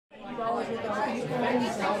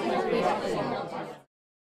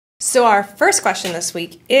So our first question this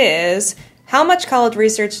week is, how much college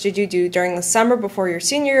research did you do during the summer before your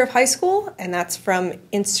senior year of high school? And that's from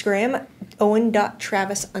Instagram,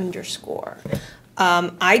 Owen.Travis_.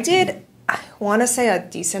 I did, I want to say, a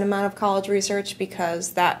decent amount of college research because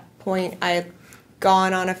at that point I had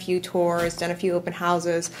gone on a few tours, done a few open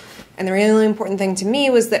houses, and the really important thing to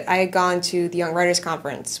me was that I had gone to the Young Writers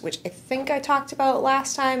Conference, which I think I talked about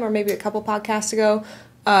last time or maybe a couple podcasts ago,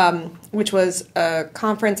 which was a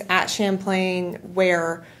conference at Champlain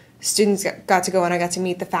where students got to go and I got to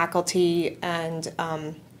meet the faculty and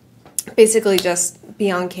basically just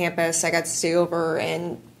be on campus. I got to stay over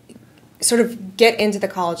and sort of get into the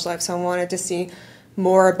college life. So I wanted to see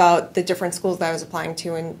more about the different schools that I was applying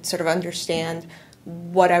to and sort of understand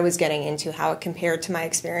what I was getting into, how it compared to my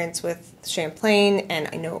experience with Champlain. And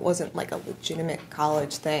I know it wasn't like a legitimate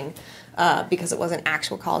college thing because it wasn't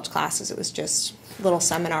actual college classes. It was just little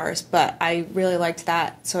seminars, but I really liked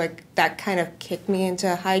that. So that kind of kicked me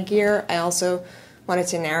into high gear. I also wanted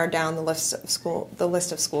to narrow down the list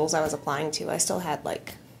of schools I was applying to. I still had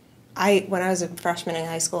when I was a freshman in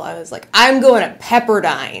high school, I was like, I'm going to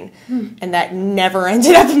Pepperdine. And that never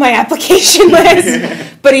ended up in my application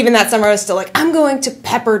list. But even that summer, I was still like, I'm going to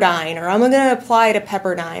Pepperdine, or I'm going to apply to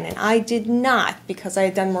Pepperdine. And I did not, because I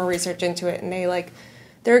had done more research into it. And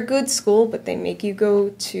they're a good school, but they make you go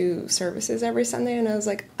to services every Sunday. And I was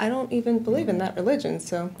like, I don't even believe in that religion,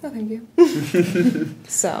 so no thank you.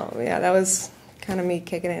 So, yeah, that was kind of me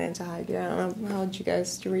kicking it into high gear. I don't know, how did you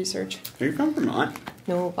guys do research? Are you from Vermont?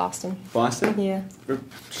 No, Boston. Boston? Yeah.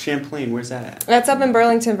 Champlain, where's that at? That's up in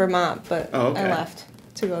Burlington, Vermont, but I left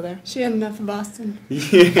to go there. She had enough of Boston.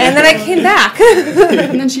 Yeah. And then I came back.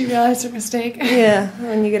 And then she realized her mistake. Yeah,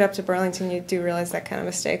 when you get up to Burlington, you do realize that kind of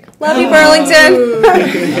mistake. Love you,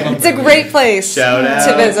 Burlington! It's a great place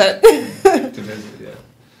to visit. To visit, yeah.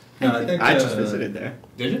 No, I think I just visited there.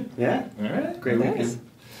 Did you? Yeah. All right. Great Nice.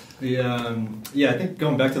 weekend. I think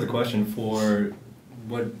going back to the question for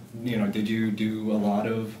what, did you do a lot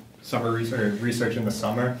of summer research in the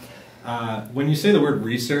summer? When you say the word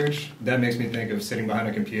research, that makes me think of sitting behind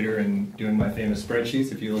a computer and doing my famous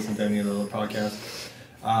spreadsheets, if you listen to any of the other podcasts.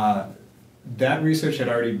 That research had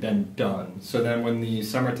already been done. So then when the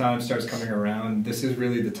summertime starts coming around, this is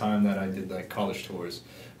really the time that I did college tours.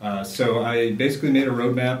 So I basically made a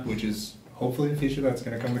roadmap, which is hopefully a feature that's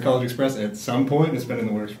going to come to CollegeXpress at some point. It's been in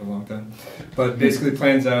the works for a long time. But basically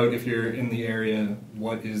plans out, if you're in the area,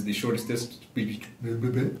 what is the shortest distance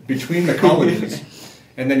between the colleges.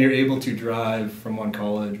 And then you're able to drive from one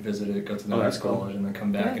college, visit it, go to the next college, and then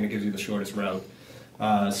come back, and it gives you the shortest route.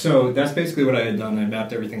 So that's basically what I had done. I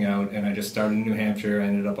mapped everything out, and I just started in New Hampshire. I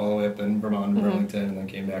ended up all the way up in Vermont and Burlington, and then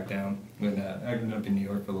came back down with that. I ended up in New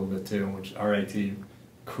York for a little bit too, which RIT,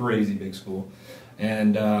 crazy big school.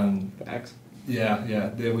 And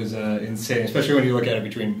yeah, it was insane, especially when you look at it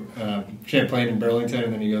between Champlain and Burlington,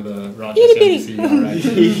 and then you go to Rochester and see RIT.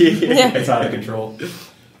 It's out of control.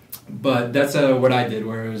 But that's what I did,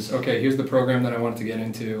 where it was, okay, here's the program that I wanted to get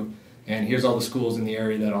into, and here's all the schools in the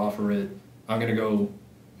area that offer it. I'm going to go,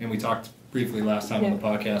 and we talked briefly last time on the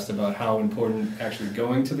podcast about how important actually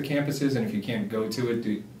going to the campus is, and if you can't go to it,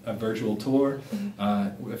 do a virtual tour.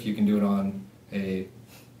 If you can do it on a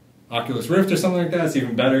Oculus Rift or something like that, it's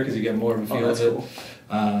even better because you get more of a feel of it. Cool.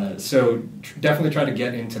 So definitely try to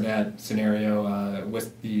get into that scenario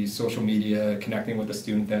with the social media, connecting with the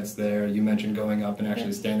student that's there. You mentioned going up and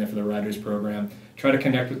actually staying there for the writers program. Try to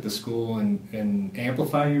connect with the school and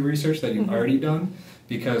amplify your research that you've already done,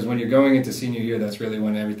 because when you're going into senior year, that's really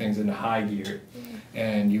when everything's into high gear.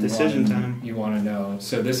 And you want to know.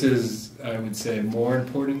 So this is, I would say, more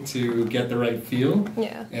important to get the right feel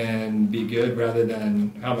and be good rather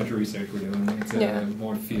than how much research we're doing. It's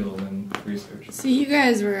more feel than research. So you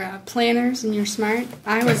guys were planners and you're smart.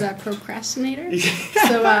 I was a procrastinator.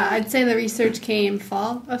 So I'd say the research came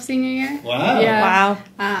fall of senior year. Wow. Yeah. Wow.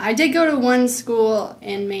 I did go to one school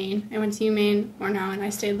in Maine. I went to UMaine, Orono, and I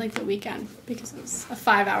stayed the weekend because it was a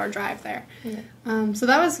 5-hour drive there. Yeah. So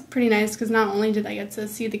that was pretty nice because not only did I get to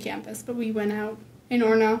see the campus, but we went out in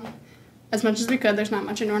Orono as much as we could. There's not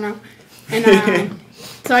much in Orono. And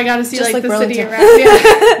so I got to see the city around.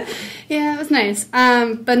 Yeah. Yeah, it was nice.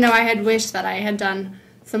 But no, I had wished that I had done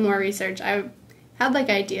some more research. I had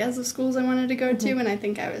ideas of schools I wanted to go to, and I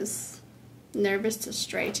think I was nervous to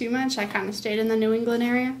stray too much. I kind of stayed in the New England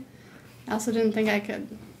area. I also didn't think I could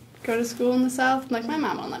go to school in the South. My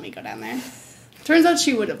mom won't let me go down there. Turns out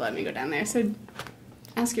she would have let me go down there, so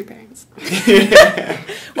ask your parents.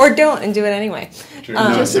 Or don't and do it anyway.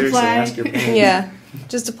 Just apply. Ask your parents. Yeah,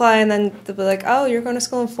 just apply and then they'll be like, oh, you're going to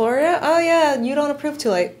school in Florida? Oh, yeah, you don't approve too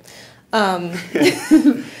late.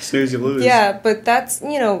 Snooze, you lose. Yeah, but that's,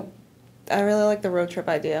 I really like the road trip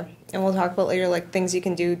idea. And we'll talk about later, like, things you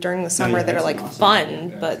can do during the summer yeah, that are, that's like, awesome. fun,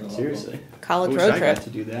 Yeah, but that's Seriously. college I wish road I trip. got to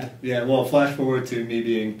do that. Yeah, well, flash forward to me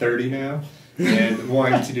being 30 now and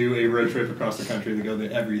wanting to do a road trip across the country to go to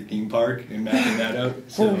every theme park and mapping that out.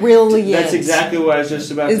 So, Brilliant. That's exactly what I was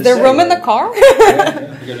just about to say. Is there room in the car?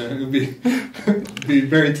 it'll be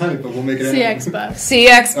very tight, but we'll make it happen. CX bus.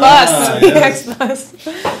 CX bus. Ah, yes. CX bus.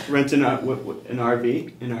 Renting an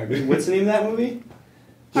RV. An RV. What's the name of that movie?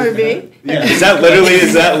 RV. Yeah. Is that literally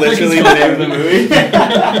the name of the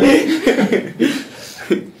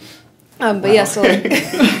movie? But yeah, so like,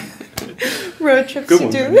 road trips Good to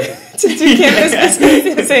one, do man. to do campus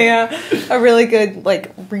business is a really good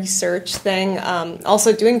like research thing.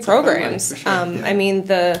 Also doing programs. for sure, yeah. I mean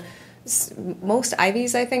most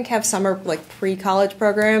Ivies I think have summer like pre-college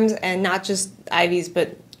programs, and not just Ivies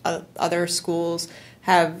but other schools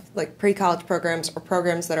have like pre-college programs or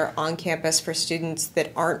programs that are on campus for students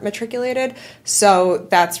that aren't matriculated. So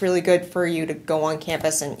that's really good for you to go on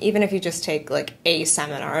campus, and even if you just take like a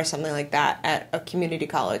seminar or something like that at a community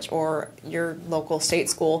college or your local state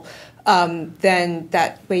school, then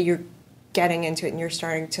that way you're getting into it and you're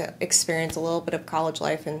starting to experience a little bit of college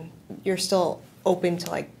life, and you're still open to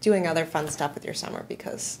like doing other fun stuff with your summer,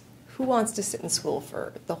 because who wants to sit in school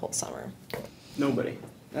for the whole summer? Nobody.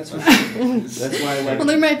 That's why I like. Well,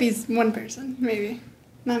 there might be one person, maybe.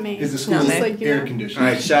 Not me. Is the school No, Just like, air conditioned? All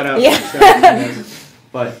right, shout out. Yeah. Shout out to you guys.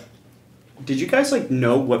 But did you guys like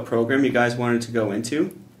know what program you guys wanted to go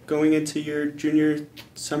into going into your junior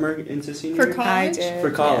summer into senior For year? college? I did.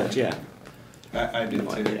 For college, yeah. I did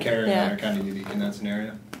too. Yeah. Kara and Yeah. I are kind of unique in that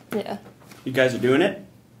scenario. Yeah. You guys are doing it?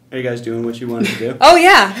 Are you guys doing what you wanted to do? Oh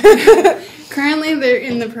yeah. Currently, they're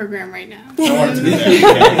in the program right now. I wanted to be there.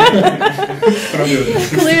 But I'm doing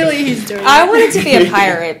this. Clearly, he's doing I it. wanted to be a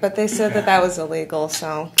pirate, but they said that was illegal,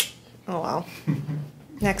 so oh well.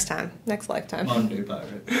 Next time. Next lifetime. Monday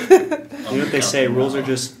pirate. You know what they say? Rules are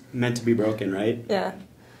just meant to be broken, right? Yeah.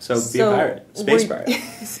 So be a pirate. Space were- pirate.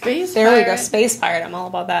 Space There we go, pirate. space pirate. I'm all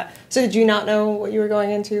about that. So did you not know what you were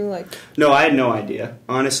going into? Like, No, I had no idea.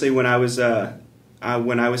 Honestly, when I was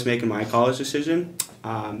making my college decision,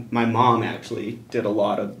 my mom actually did a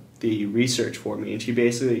lot of the research for me, and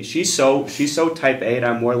she's so type A, and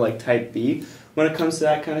I'm more like type B when it comes to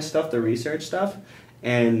that kind of stuff, the research stuff.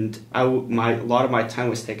 And a lot of my time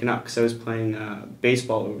was taken up because I was playing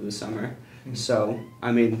baseball over the summer. So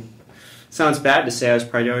I mean, sounds bad to say I was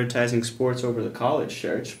prioritizing sports over the college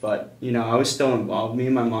search, but I was still involved. Me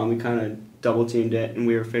and my mom, we kind of double teamed it, and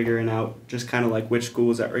we were figuring out just kind of like which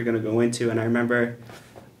schools that we're going to go into. And I remember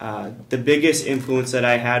the biggest influence that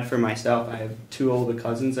I had for myself, I have two older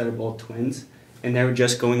cousins that are both twins, and they were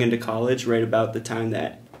just going into college right about the time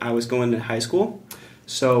that I was going to high school.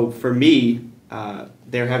 So for me,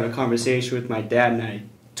 they were having a conversation with my dad, and I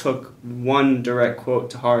took one direct quote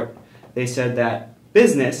to heart. They said that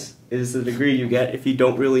business is the degree you get if you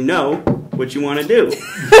don't really know what you want to do.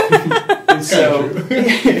 And so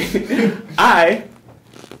I,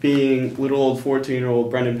 being little old 14-year-old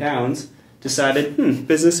Brendan Pounds, decided,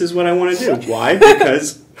 business is what I want to do. Why?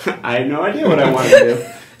 Because I had no idea what I wanted to do.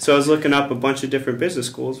 So I was looking up a bunch of different business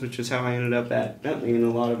schools, which is how I ended up at Bentley. And a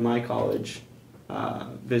lot of my college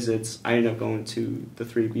visits, I ended up going to the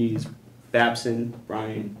 3 Bs, Babson,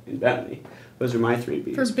 Bryan, and Bentley. Those are my 3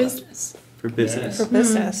 Bs. For business. For business. for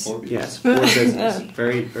business. Yes, for business. Yeah.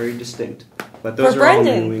 Very, very distinct. But those For are all in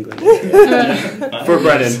Brendan. New England. For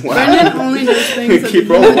Brendan. Wow. Brendan only does things that Keep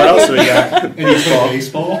rolling. What else do we got? And you play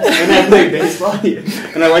baseball? And I play baseball.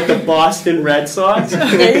 And I like the Boston Red Sox.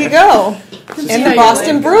 There you go. See And how the you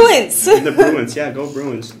Boston like Bruins. And the Bruins. Yeah, go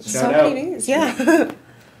Bruins. Shout So out. many Bs, yeah.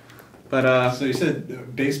 But So you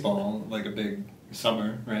said baseball, like a big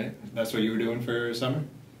summer, right? That's what you were doing for summer?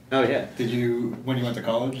 oh yeah. Did you, when you went to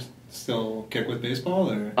college, still kick with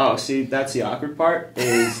baseball, or? Oh, see, that's the awkward part.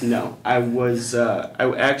 Is no, I was.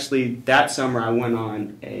 I actually that summer I went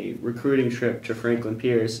on a recruiting trip to Franklin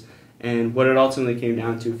Pierce, and what it ultimately came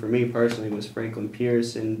down to for me personally was Franklin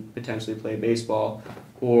Pierce and potentially play baseball,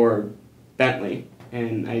 or Bentley.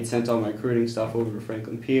 And I had sent all my recruiting stuff over to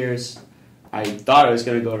Franklin Pierce. I thought I was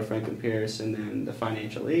going to go to Franklin Pierce, and then the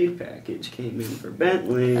financial aid package came in for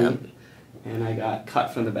Bentley. Yep. And I got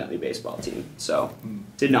cut from the Bentley baseball team. So,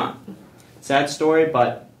 did not. Sad story,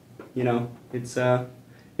 but, it's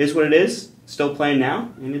what it is. Still playing now,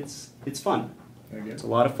 and it's fun. Very good. It's a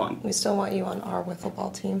lot of fun. We still want you on our wiffle ball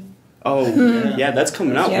team. Oh, yeah, that's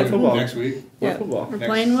coming up. Yeah. Wiffle ball. Next week. Yeah. Wiffle ball. We're Next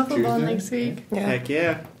playing wiffle ball Tuesday? next week. Yeah. Heck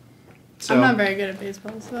yeah. So, I'm not very good at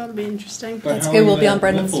baseball, so that'll be interesting. But That's how good, are we'll you be at on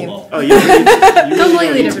Brendan's with team. football? Oh, you really Completely don't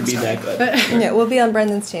need to different be story. that good. But Yeah, we'll be on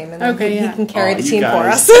Brendan's team, and then Okay, he yeah. can carry the you team for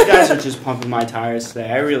guys, us. You guys are just pumping my tires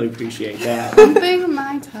today. I really appreciate that. pumping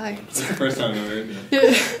my tires. That's the first time I've heard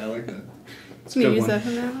that. I like that. It's me good use one. that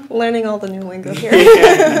from now on. Learning all the new lingo here.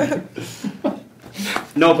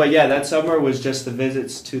 No, but yeah, that summer was just the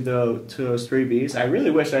visits to those 3Bs. I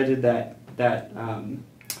really wish I did that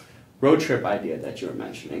road trip idea that you were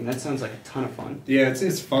mentioning. That sounds like a ton of fun. Yeah,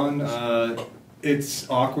 it's fun. It's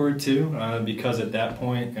awkward too because at that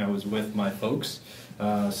point I was with my folks.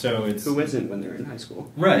 So it's Who isn't when they're in high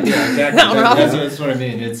school? right. Yeah, exactly. No, no. That's what I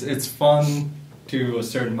mean. It's fun to a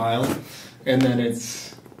certain mile, and then it's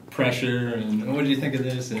pressure and what do you think of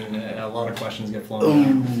this? And a lot of questions get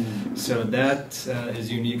flown out. So that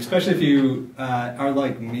is unique, especially if you are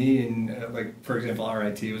like me and like for example,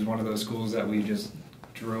 RIT was one of those schools that we just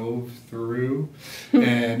drove through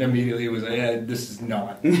and immediately was like, yeah, this is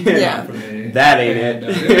not Yeah. for me. That ain't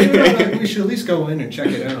it. We should at least go in and check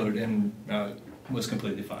it out, and was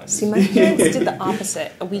completely fine. See, my parents did the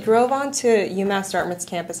opposite. We drove on to UMass Dartmouth's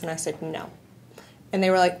campus, and I said no. And they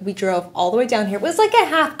were like, we drove all the way down here. It was like a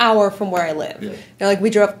half hour from where I live. Yeah. They're like, we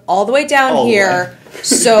drove all the way down All the here,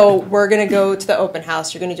 so we're going to go to the open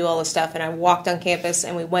house. You're going to do all this stuff. And I walked on campus,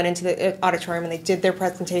 and we went into the auditorium, and they did their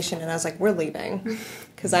presentation. And I was like, we're leaving,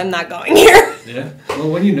 because I'm not going here. Yeah. Well,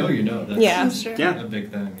 when you know, you know. That's Yeah. I'm sure. Yeah. a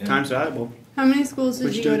big thing. Yeah. Time's valuable. How many schools did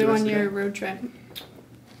What'd you you do go to the rest on of your the road trip?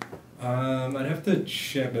 I'd have to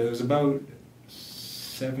check, but it was about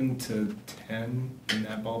 7 to 10 in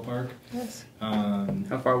that ballpark. Yes.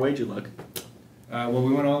 How far away did you look? Well,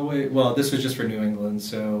 we went all the way. Well, this was just for New England,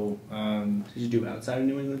 so Did you do outside of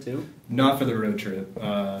New England too? not for the road trip.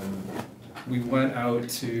 We went out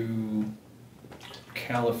to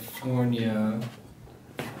California.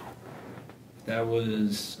 That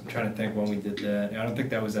was. I'm trying to think when we did that. I don't think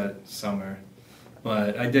that was that summer,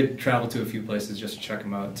 but I did travel to a few places just to check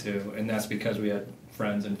them out too, and that's because we had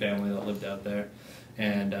friends and family that lived out there,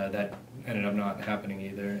 and that ended up not happening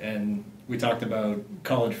either. And we talked about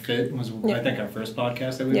College Fit was Yeah. I think our first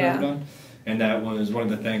podcast that we've Yeah. ever done. And that was one of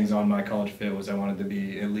the things on my College Fit was I wanted to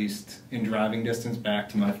be at least in driving distance back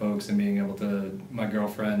to my folks and being able to, my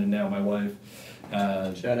girlfriend and now my wife.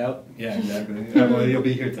 Shout out. Yeah, exactly. Well, you'll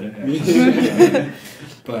be here today. Actually.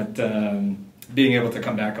 But being able to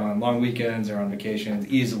come back on long weekends or on vacations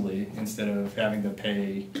easily instead of having to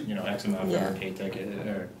pay, X amount for a pay ticket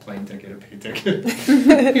or plane ticket or pay ticket.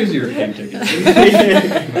 Here's your pay ticket.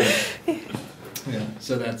 Yeah,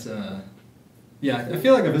 so that's... Yeah, I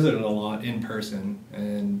feel like I visited a lot in person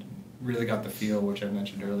and really got the feel, which I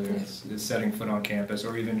mentioned earlier, is setting foot on campus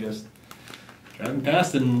or even just driving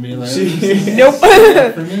past it and being like,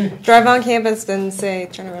 Nope. for me. Drive on campus, then say,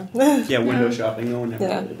 turn around. Yeah, window shopping. No one ever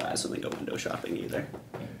Yeah. really buys when they go window shopping either.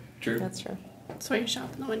 True. That's true. That's why you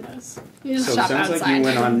shop in the windows. You just So it shop sounds outside. like you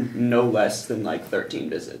went on no less than like 13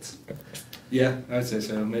 visits. Yeah, I would say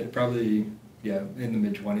so. Probably, in the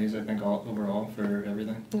mid-20s, I think, overall for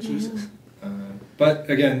everything. Jesus. But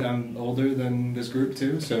again, I'm older than this group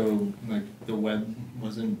too, so like the web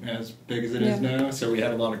wasn't as big as it is now. So we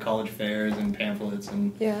had a lot of college fairs and pamphlets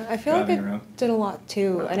and Yeah, I feel like I driving around. did a lot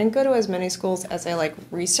too. I didn't go to as many schools as I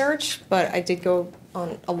researched, but I did go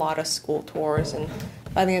on a lot of school tours, and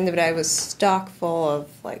by the end of it, I was stock full of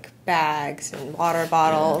bags and water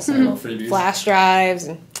bottles Yeah, and all freebies. flash drives,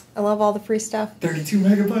 and I love all the free stuff. 32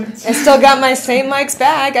 megabytes. I still got my St. Mike's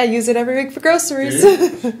bag. I use it every week for groceries.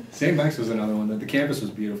 St. Mike's was another one. The campus was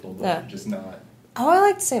beautiful, but Yeah. just not. Oh, I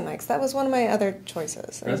liked St. Mike's. That was one of my other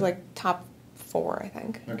choices. It was Really? top 4, I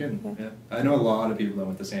think. Okay, yeah. I know a lot of people that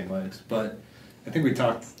went to St. Mike's, but I think we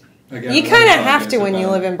talked again. You on kind the of have to podcast when you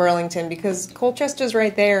about- live in Burlington, because Colchester's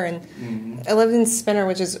right there, and Mhm. I lived in Spinner,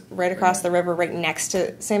 which is right across the river, right next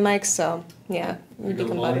to St. Mike's. So yeah, You we go to the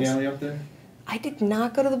become bowling buddies. alley up there? I did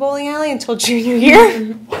not go to the bowling alley until junior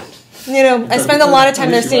year. I spent a lot of time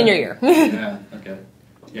there senior year. Yeah, okay.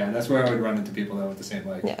 Yeah, that's where I would run into people that went to St.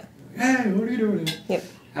 Mike's. Yeah. Hey, what are you doing? Yep.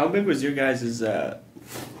 How big was your guys' the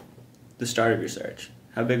start of your search?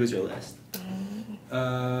 How big was your list?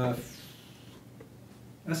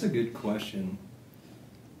 That's a good question.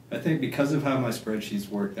 I think because of how my spreadsheets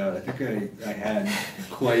worked out, I think I had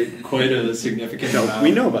quite a significant amount.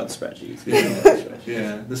 We know about the spreadsheets. We know about the spreadsheets.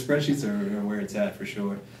 Yeah, the spreadsheets are where it's at for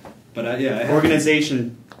sure. But I had,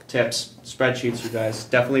 Organization tips, spreadsheets, you guys.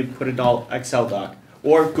 Definitely put it all Excel doc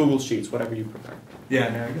or Google Sheets, whatever you prefer. Yeah,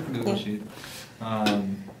 no, I got the Google sheet.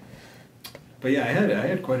 But yeah, I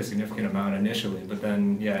had quite a significant amount initially, but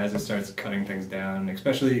then yeah, as it starts cutting things down,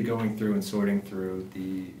 especially going through and sorting through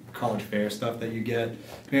the college fair stuff that you get,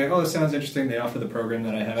 being like, oh, this sounds interesting. They offer the program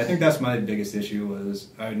that I have. I think that's my biggest issue was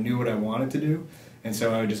I knew what I wanted to do, and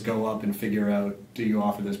so I would just go up and figure out, do you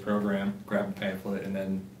offer this program? Grab a pamphlet and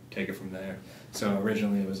then take it from there. So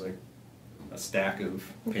originally it was like a stack of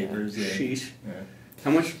papers. Yeah. Sheesh. Yeah.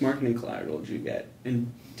 How much marketing collateral did you get?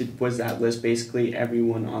 And was that list basically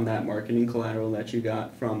everyone on that marketing collateral that you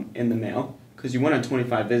got from in the mail? Because you went on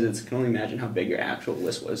 25 visits. I can only imagine how big your actual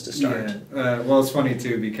list was to start. Yeah. Well, it's funny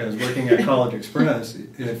too because working at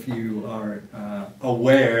CollegeXpress, if you are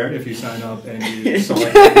aware, if you sign up and you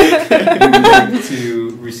select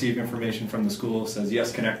to receive information from the school, says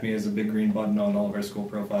yes, connect me as a big green button on all of our school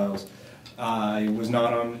profiles. I was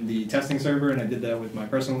not on the testing server, and I did that with my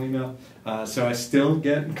personal email. So I still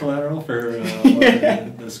get collateral for a lot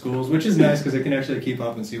of the schools, which is nice because I can actually keep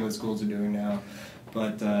up and see what schools are doing now.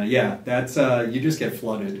 But yeah, that's you just get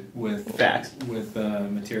flooded with facts, with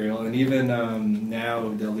material, and even now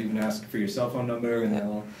they'll even ask for your cell phone number, and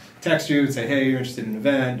they'll text you and say, "Hey, you're interested in an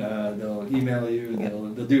event." They'll email you.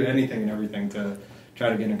 They'll do anything and everything to try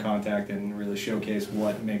to get in contact and really showcase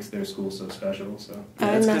what makes their school so special. So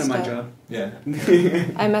yeah, that's kind of my job. Yeah.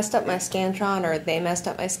 I messed up my Scantron, or they messed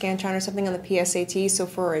up my Scantron or something on the PSAT, so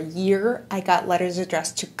for a year I got letters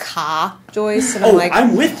addressed to Ka Joyce, and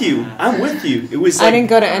I'm with you. It was like, I didn't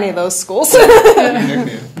go to any of those schools. No,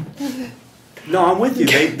 I'm with you.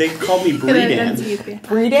 They called me Breedan.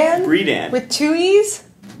 Breedan? Breedan. With 2 E's?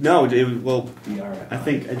 No, I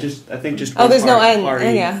think just oh, there's no N. Party.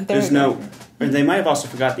 Yeah, there's no. Or they might have also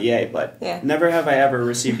forgot the A, but yeah. Never have I ever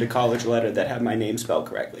received a college letter that had my name spelled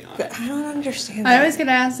correctly on it. But I don't understand I that. always get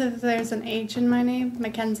asked if there's an H in my name,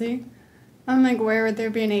 Mackenzie. I'm like, where would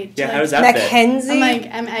there be an H? Yeah, like, how does that Mackenzie? I'm like,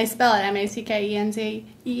 I spell it Mackenzie.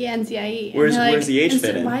 Where's the H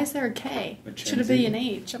fit in? Why is there a K? Should it be an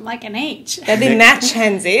H? I'm like, an H. That'd be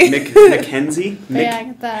Mackenzie. Mackenzie? Yeah, I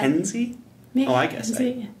get that. Mackenzie? Oh, I guess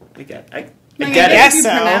I get it. I guess you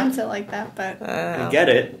so. pronounce it like that, but I get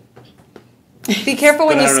it. Be careful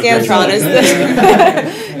when you Scantron is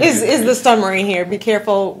the summary here. Be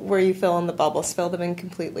careful where you fill in the bubbles. Fill them in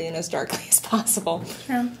completely and as darkly as possible.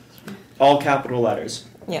 True. All capital letters.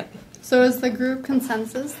 Yep. So is the group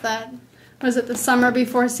consensus that, was it the summer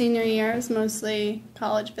before senior year is mostly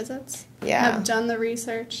college visits? Yeah. Have done the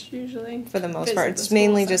research usually? For the most Visit part. the It's schools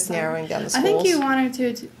mainly that just summer. narrowing down the schools. I think you wanted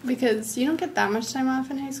to because you don't get that much time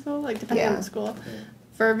off in high school, like depending on the school,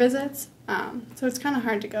 for visits. So it's kind of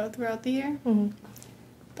hard to go throughout the year. Mm-hmm.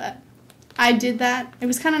 But I did that. It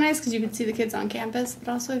was kind of nice because you could see the kids on campus. But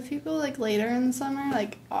also if you go like later in the summer,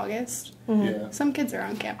 like August, some kids are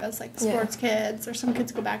on campus, like the sports kids, or some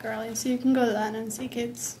kids go back early. So you can go then and see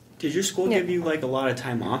kids. Did your school give you like a lot of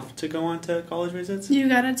time off to go on to college visits? You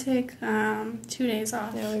gotta take 2 days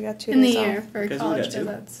off. Yeah, we got 2 in days the off. year for college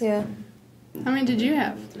visits. Yeah. How many did you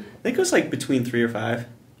have? I think it was like between 3 or 5.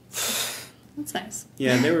 That's nice.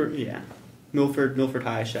 Yeah, they were. Yeah, Milford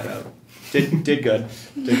High. Shout out. Did good.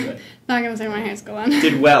 Not gonna say my high school one.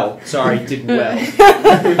 Did well. Sorry, did well.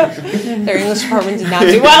 Their English department did not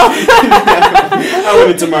do well. I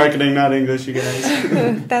went into marketing, not English, you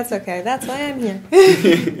guys. That's okay. That's why I'm here.